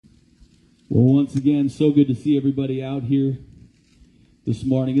Well, once again, so good to see everybody out here this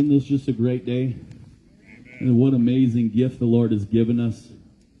morning. Isn't this just a great day? And what amazing gift the Lord has given us,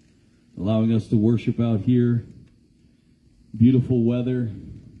 allowing us to worship out here. Beautiful weather,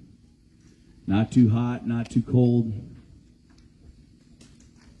 not too hot, not too cold.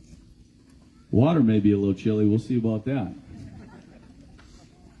 Water may be a little chilly. We'll see about that.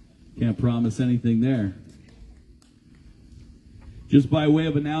 Can't promise anything there. Just by way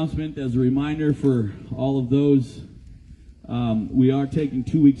of announcement, as a reminder for all of those, we are taking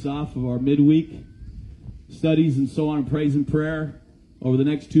 2 weeks off of our midweek studies and so on, praise and prayer over the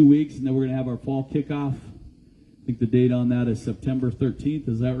next 2 weeks, and then we're going to have our fall kickoff. I think the date on that is September 13th.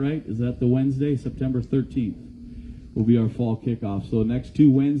 Is that right? Is that the Wednesday? September 13th will be our fall kickoff. So next 2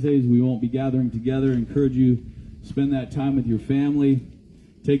 Wednesdays, we won't be gathering together. I encourage you to spend that time with your family.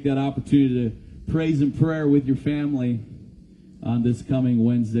 Take that opportunity to praise and prayer with your family on this coming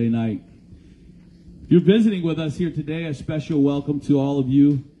Wednesday night. If you're visiting with us here today, a special welcome to all of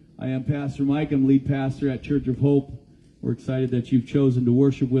you. I am Pastor Mike. I'm lead pastor at Church of Hope. We're excited that you've chosen to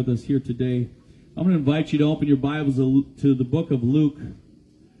worship with us here today. I'm going to invite you to open your Bibles to the book of Luke,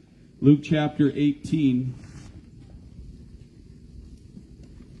 Luke chapter 18.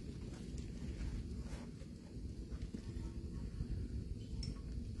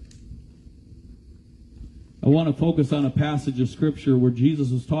 I want to focus on a passage of Scripture where Jesus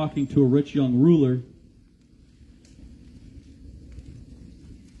was talking to a rich young ruler.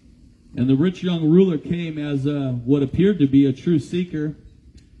 And the rich young ruler came as what appeared to be a true seeker.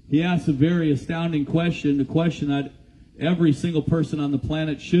 He asked a very astounding question, a question that every single person on the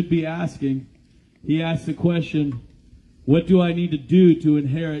planet should be asking. He asked the question, what do I need to do to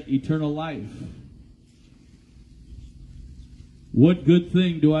inherit eternal life? What good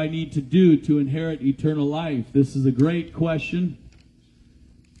thing do I need to do to inherit eternal life? This is a great question.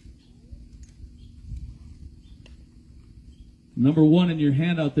 Number one in your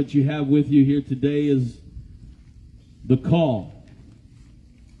handout that you have with you here today is the call.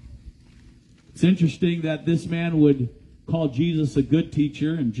 It's interesting that this man would call Jesus a good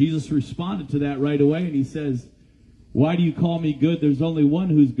teacher, and Jesus responded to that right away, and he says, why do you call me good? There's only one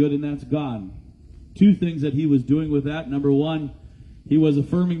who's good, and that's God. 2 things that he was doing with that. Number one, he was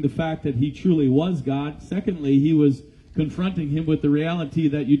affirming the fact that he truly was God. Secondly, he was confronting him with the reality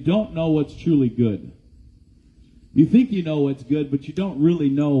that you don't know what's truly good. You think you know what's good, but you don't really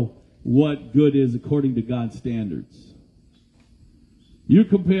know what good is according to God's standards. You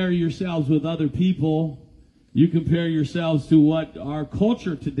compare yourselves with other people. You compare yourselves to what our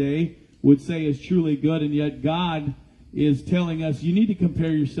culture today would say is truly good, and yet God is telling us you need to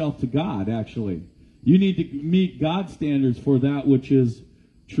compare yourself to God, actually. You need to meet God's standards for that which is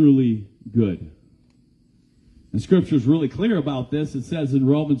truly good. And Scripture is really clear about this. It says in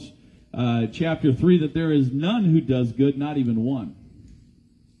Romans chapter 3 that there is none who does good, not even one.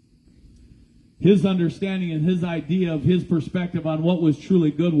 His understanding and his idea of his perspective on what was truly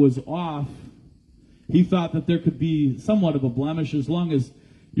good was off. He thought that there could be somewhat of a blemish as long as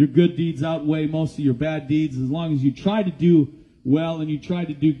your good deeds outweigh most of your bad deeds. As long as you try to do well and you try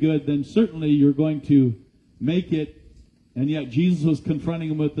to do good, then certainly you're going to make it. And yet Jesus was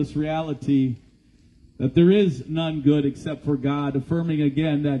confronting him with this reality that there is none good except for God, affirming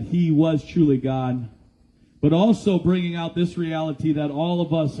again that he was truly God, but also bringing out this reality that all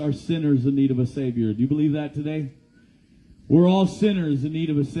of us are sinners in need of a Savior. Do you believe that today? We're all sinners in need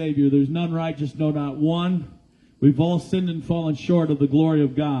of a Savior. There's none righteous, no, not one. We've all sinned and fallen short of the glory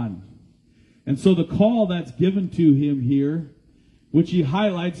of God. And so the call that's given to him here, which he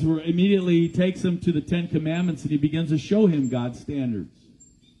highlights, where immediately he takes him to the 10 Commandments and he begins to show him God's standards.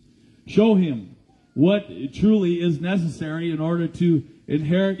 Show him what truly is necessary in order to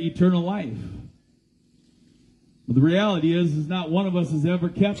inherit eternal life. But the reality is not one of us has ever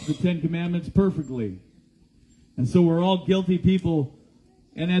kept the 10 Commandments perfectly. And so we're all guilty people.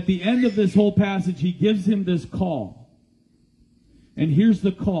 And at the end of this whole passage, he gives him this call. And here's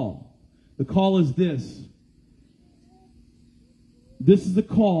the call. The call is this. This is the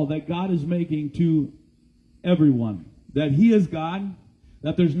call that God is making to everyone. That he is God.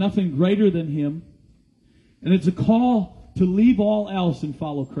 That there's nothing greater than him. And it's a call to leave all else and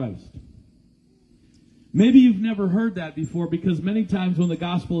follow Christ. Maybe you've never heard that before, because many times when the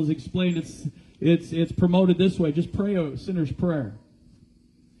gospel is explained, it's promoted this way. Just pray a sinner's prayer.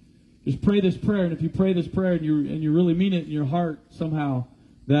 Just pray this prayer, and if you pray this prayer and you really mean it in your heart somehow,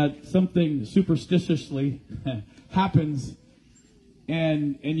 that something superstitiously happens,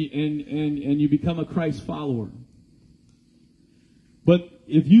 and you become a Christ follower. But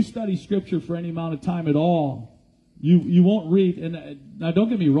if you study Scripture for any amount of time at all, You won't read, and now don't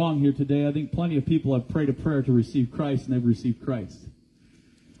get me wrong here today. I think plenty of people have prayed a prayer to receive Christ, and they've received Christ.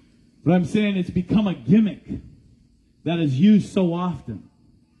 But I'm saying it's become a gimmick that is used so often,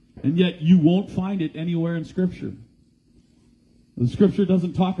 and yet you won't find it anywhere in Scripture. The Scripture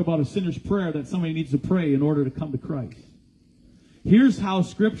doesn't talk about a sinner's prayer that somebody needs to pray in order to come to Christ. Here's how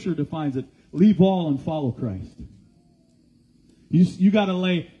Scripture defines it. Leave all and follow Christ. You got to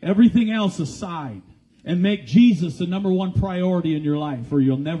lay everything else aside and make Jesus the number one priority in your life, or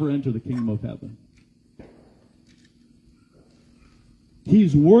you'll never enter the kingdom of heaven.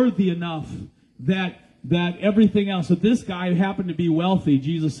 He's worthy enough that everything else. If this guy happened to be wealthy,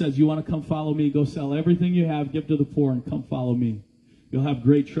 Jesus says, you want to come follow me? Go sell everything you have, give to the poor, and come follow me. You'll have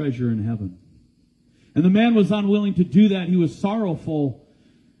great treasure in heaven. And the man was unwilling to do that. He was sorrowful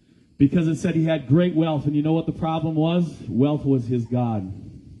because it said he had great wealth. And you know what the problem was? Wealth was his God.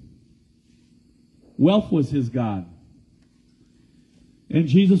 Wealth was his God. And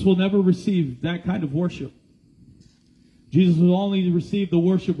Jesus will never receive that kind of worship. Jesus will only receive the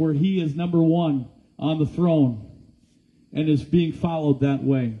worship where he is number one on the throne and is being followed that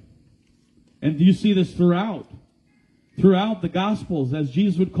way. And you see this throughout the Gospels, as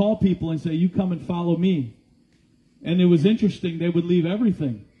Jesus would call people and say, you come and follow me. And it was interesting, they would leave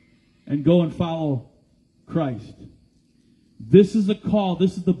everything and go and follow Christ. This is a call,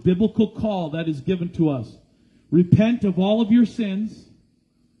 this is the biblical call that is given to us. Repent of all of your sins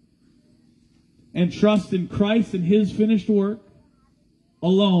and trust in Christ and his finished work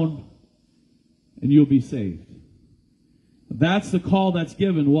alone, and you'll be saved. That's the call that's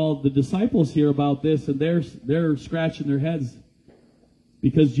given. Well, the disciples hear about this, and they're scratching their heads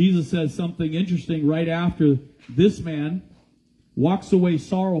because Jesus says something interesting right after this man walks away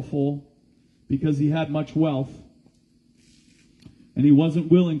sorrowful because he had much wealth, and he wasn't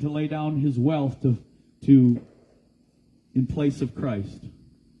willing to lay down his wealth to in place of Christ.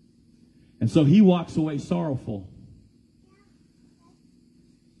 And so he walks away sorrowful.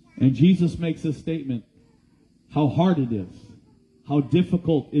 And Jesus makes a statement, how hard it is, how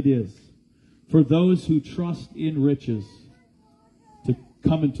difficult it is for those who trust in riches to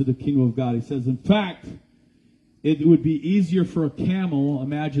come into the kingdom of God. He says, in fact, it would be easier for a camel,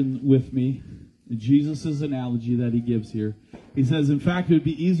 imagine with me, Jesus' analogy that he gives here. He says, in fact, it would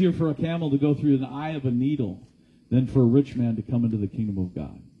be easier for a camel to go through the eye of a needle than for a rich man to come into the kingdom of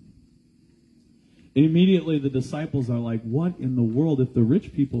God. Immediately the disciples are like, what in the world? If the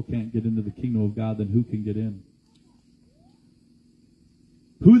rich people can't get into the kingdom of God, then who can get in?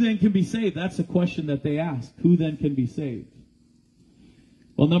 Who then can be saved? That's the question that they ask. Who then can be saved?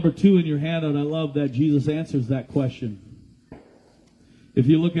 Well, number 2 in your handout, I love that Jesus answers that question. If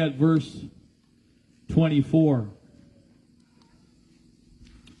you look at verse 24,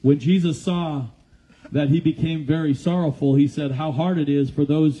 when Jesus saw that he became very sorrowful, he said, how hard it is for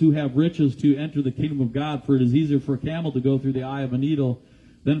those who have riches to enter the kingdom of God, for it is easier for a camel to go through the eye of a needle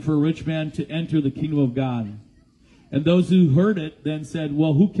than for a rich man to enter the kingdom of God. And those who heard it then said,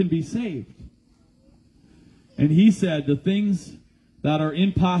 well, who can be saved? And he said, the things that are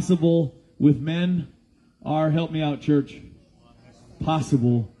impossible with men are, help me out, church,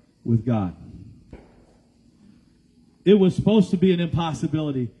 possible with God. It was supposed to be an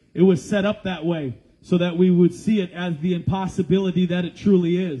impossibility. It was set up that way so that we would see it as the impossibility that it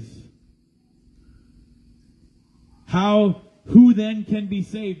truly is. Who then can be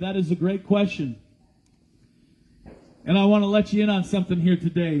saved? That is a great question. And I want to let you in on something here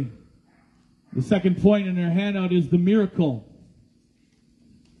today. The second point in our handout is the miracle.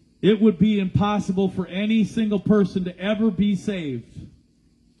 It would be impossible for any single person to ever be saved.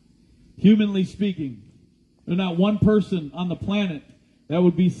 Humanly speaking, there's not one person on the planet that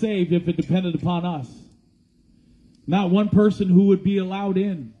would be saved if it depended upon us. Not one person who would be allowed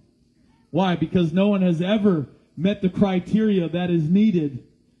in. Why? Because no one has ever met the criteria that is needed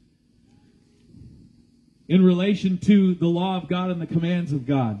in relation to the law of God and the commands of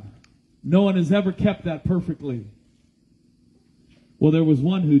God. No one has ever kept that perfectly. Well, there was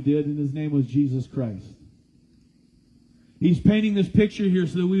one who did, and his name was Jesus Christ. He's painting this picture here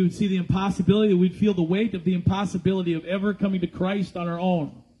so that we would see the impossibility, we'd feel the weight of the impossibility of ever coming to Christ on our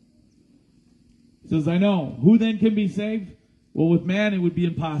own. He says, I know. Who then can be saved? Well, with man, it would be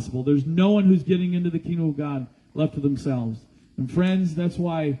impossible. There's no one who's getting into the kingdom of God left to themselves. And friends, that's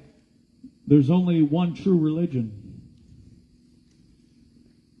why there's only one true religion.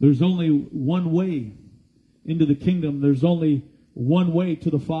 There's only one way into the kingdom. There's only one way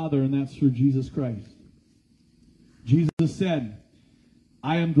to the Father, and that's through Jesus Christ. Jesus said,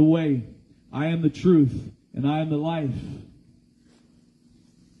 I am the way, I am the truth, and I am the life.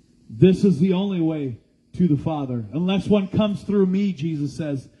 This is the only way to the Father. Unless one comes through me, Jesus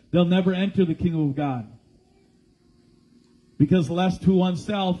says, they'll never enter the kingdom of God. Because lest to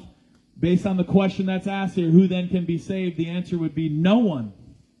oneself, based on the question that's asked here, who then can be saved? The answer would be no one.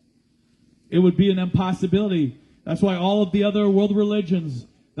 It would be an impossibility. That's why all of the other world religions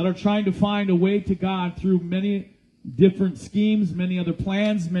that are trying to find a way to God through many different schemes, many other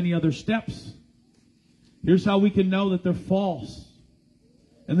plans, many other steps. Here's how we can know that they're false.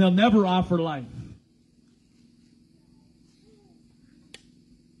 And they'll never offer life.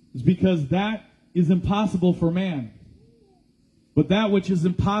 It's because that is impossible for man. But that which is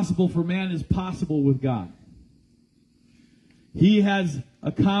impossible for man is possible with God. He has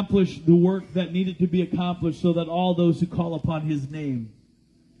accomplished the work that needed to be accomplished so that all those who call upon His name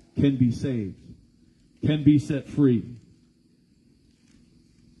can be saved, can be set free.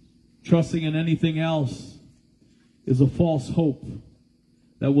 Trusting in anything else is a false hope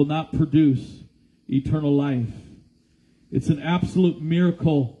that will not produce eternal life. It's an absolute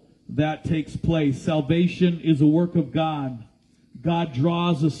miracle that takes place. Salvation is a work of God. God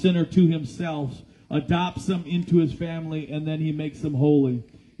draws a sinner to Himself, adopts them into His family, and then He makes them holy.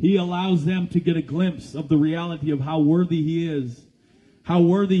 He allows them to get a glimpse of the reality of how worthy He is, how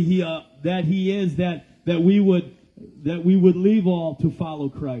worthy that He is, that we would leave all to follow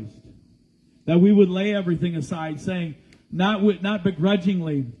Christ, that we would lay everything aside, saying, not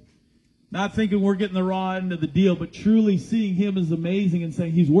begrudgingly, not thinking we're getting the raw end of the deal, but truly seeing Him as amazing and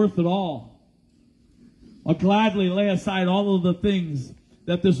saying He's worth it all. I'll gladly lay aside all of the things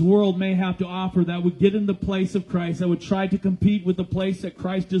that this world may have to offer that would get in the place of Christ, that would try to compete with the place that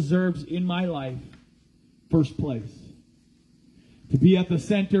Christ deserves in my life. First place. To be at the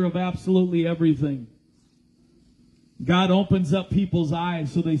center of absolutely everything. God opens up people's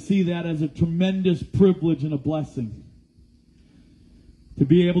eyes so they see that as a tremendous privilege and a blessing. To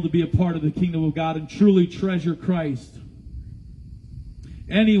be able to be a part of the kingdom of God and truly treasure Christ.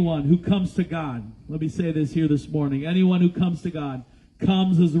 Anyone who comes to God, let me say this here this morning, anyone who comes to God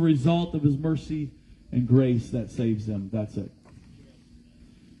comes as a result of His mercy and grace that saves them. That's it.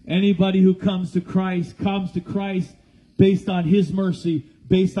 Anybody who comes to Christ based on His mercy,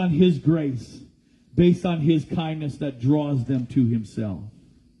 based on His grace, based on His kindness that draws them to Himself.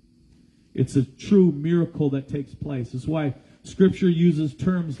 It's a true miracle that takes place. That's why Scripture uses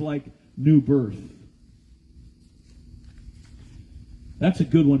terms like new birth. That's a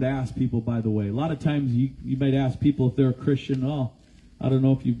good one to ask people, by the way. A lot of times you might ask people if they're a Christian. Oh, I don't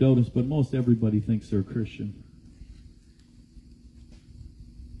know if you've noticed, but most everybody thinks they're a Christian.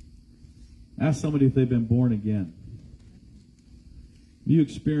 Ask somebody if they've been born again. You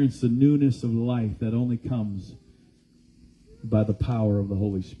experience the newness of life that only comes by the power of the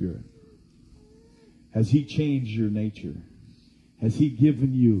Holy Spirit. Has He changed your nature? Has He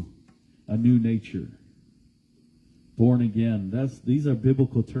given you a new nature? Born again. These are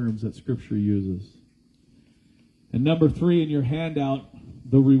biblical terms that Scripture uses. And number 3 in your handout,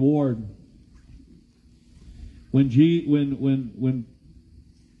 the reward. When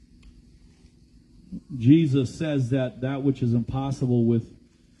Jesus says that which is impossible with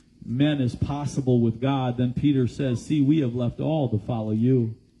men is possible with God, then Peter says, see, we have left all to follow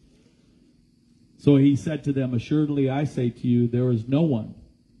you. So He said to them, assuredly I say to you, there is no one.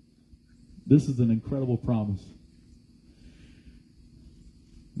 This is an incredible promise.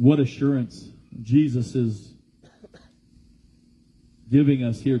 What assurance Jesus is giving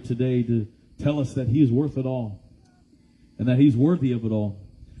us here today to tell us that He is worth it all and that He's worthy of it all.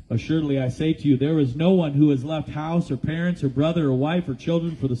 Assuredly, I say to you, there is no one who has left house or parents or brother or wife or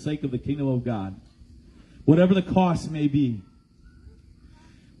children for the sake of the kingdom of God. Whatever the cost may be,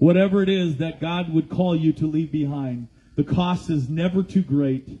 whatever it is that God would call you to leave behind, the cost is never too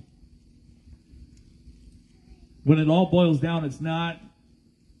great. When it all boils down, it's not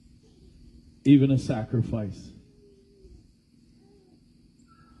even a sacrifice.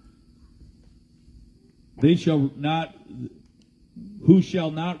 Who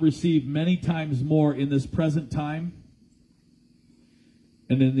shall not receive many times more in this present time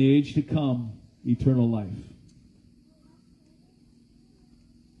and in the age to come eternal life.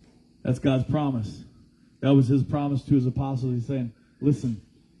 That's God's promise. That was His promise to His apostles. He's saying, listen,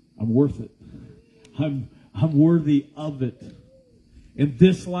 I'm worth it. I'm worthy of it. In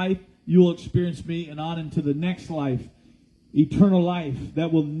this life, you will experience me, and on into the next life, eternal life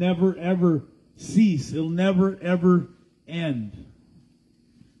that will never ever cease. It'll never ever end.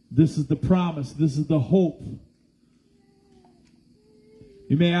 This is the promise. This is the hope.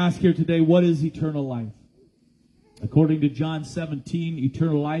 You may ask here today, what is eternal life? According to John 17,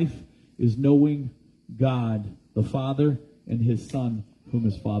 eternal life is knowing God, the Father, and His Son, whom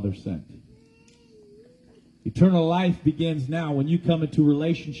His Father sent. Eternal life begins now when you come into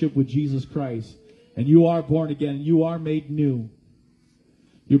relationship with Jesus Christ and you are born again and you are made new.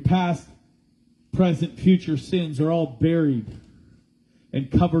 Your past, present, future sins are all buried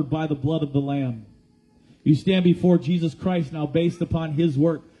and covered by the blood of the Lamb. You stand before Jesus Christ now based upon His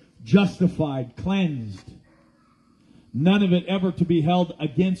work, justified, cleansed. None of it ever to be held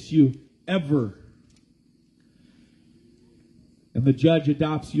against you, ever. And the judge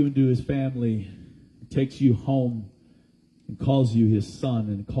adopts you into His family, takes you home, and calls you His son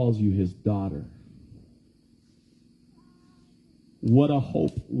and calls you His daughter. What a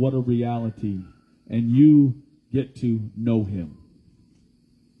hope, what a reality. And you get to know Him.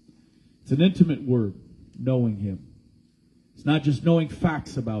 It's an intimate word, knowing Him. It's not just knowing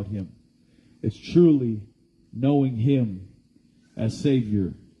facts about Him. It's truly knowing Him as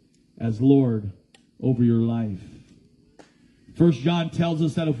Savior, as Lord over your life. 1 John tells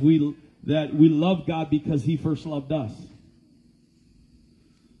us that we love God because He first loved us.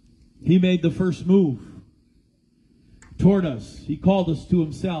 He made the first move toward us. He called us to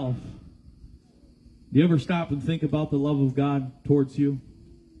Himself. Do you ever stop and think about the love of God towards you?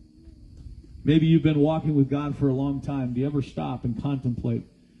 Maybe you've been walking with God for a long time. Do you ever stop and contemplate?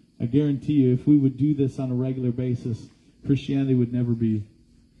 I guarantee you, if we would do this on a regular basis, Christianity would never be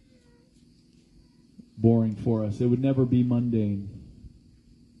boring for us. It would never be mundane.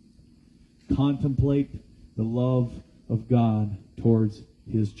 Contemplate the love of God towards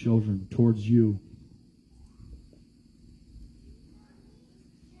His children, towards you.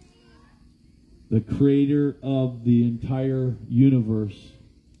 The Creator of the entire universe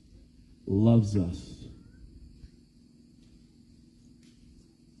loves us.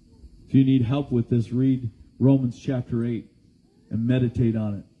 If you need help with this, read Romans chapter 8 and meditate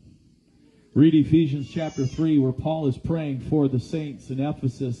on it. Read Ephesians chapter 3, where Paul is praying for the saints in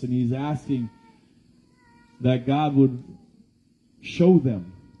Ephesus, and he's asking that God would show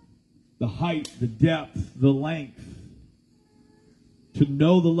them the height, the depth, the length, to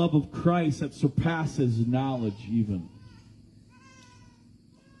know the love of Christ that surpasses knowledge even.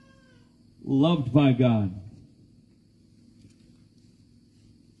 Loved by God.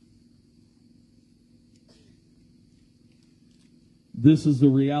 This is the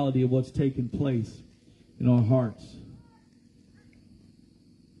reality of what's taken place in our hearts.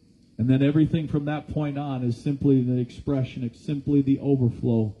 And then everything from that point on is simply the expression, it's simply the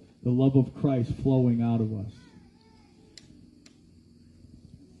overflow, the love of Christ flowing out of us.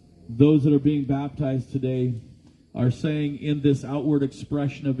 Those that are being baptized today are saying in this outward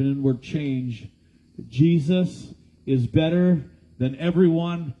expression of an inward change, Jesus is better than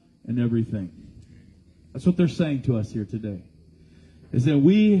everyone and everything. That's what they're saying to us here today. Is that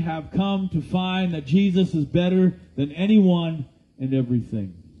we have come to find that Jesus is better than anyone and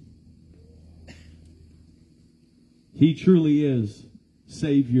everything. He truly is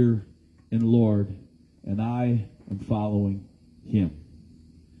Savior and Lord, and I am following Him.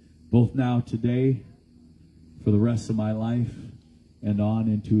 Both now, today, for the rest of my life, and on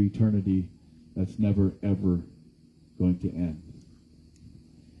into eternity that's never, ever going to end.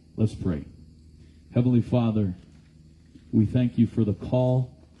 Let's pray. Heavenly Father, we thank You for the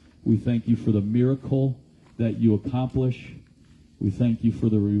call. We thank You for the miracle that You accomplish. We thank You for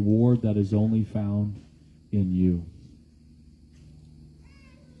the reward that is only found in You.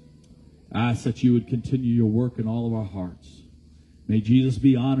 I ask that You would continue Your work in all of our hearts. May Jesus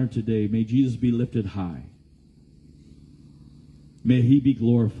be honored today. May Jesus be lifted high. May He be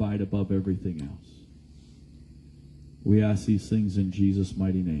glorified above everything else. We ask these things in Jesus'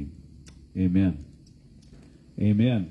 mighty name. Amen. Amen.